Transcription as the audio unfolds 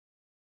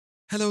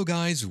Hello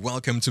guys,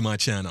 welcome to my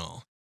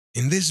channel.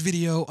 In this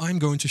video, I'm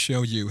going to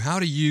show you how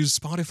to use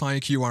Spotify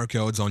QR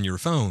codes on your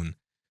phone.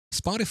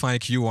 Spotify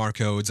QR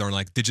codes are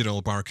like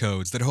digital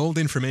barcodes that hold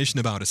information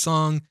about a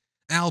song,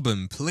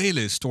 album,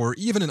 playlist, or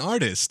even an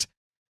artist.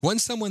 When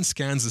someone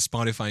scans the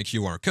Spotify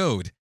QR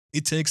code,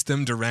 it takes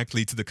them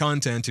directly to the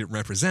content it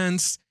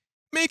represents,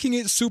 making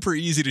it super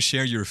easy to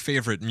share your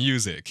favorite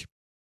music.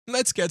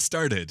 Let's get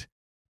started.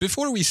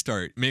 Before we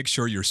start, make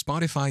sure your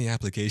Spotify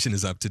application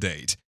is up to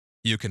date.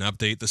 You can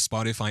update the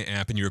Spotify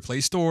app in your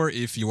Play Store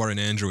if you are an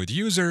Android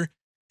user,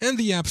 and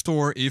the App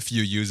Store if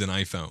you use an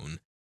iPhone.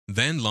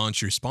 Then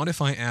launch your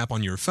Spotify app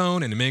on your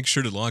phone and make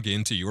sure to log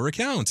into your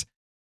account.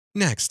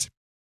 Next,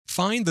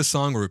 find the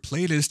song or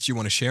playlist you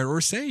want to share or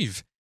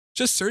save.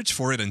 Just search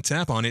for it and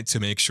tap on it to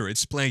make sure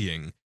it's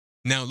playing.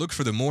 Now look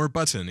for the More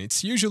button.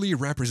 It's usually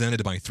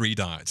represented by 3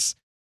 dots.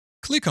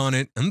 Click on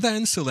it and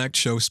then select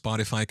Show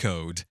Spotify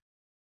Code.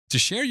 To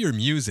share your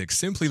music,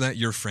 simply let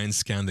your friends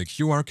scan the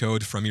QR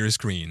code from your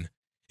screen.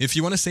 If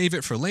you want to save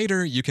it for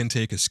later, you can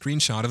take a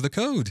screenshot of the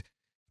code.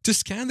 To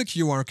scan the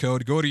QR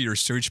code, go to your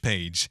search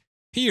page.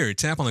 Here,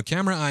 tap on the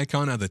camera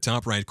icon at the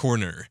top right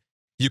corner.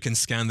 You can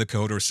scan the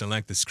code or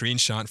select the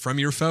screenshot from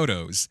your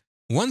photos.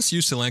 Once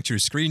you select your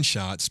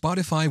screenshot,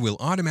 Spotify will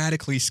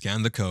automatically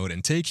scan the code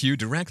and take you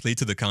directly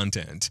to the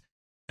content.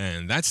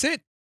 And that's it!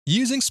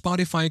 Using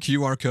Spotify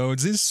QR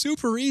codes is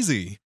super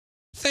easy.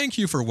 Thank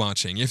you for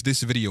watching. If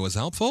this video was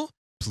helpful,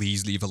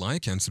 please leave a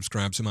like and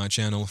subscribe to my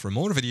channel for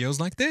more videos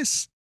like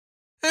this.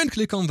 And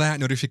click on that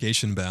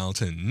notification bell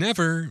to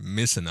never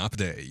miss an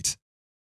update.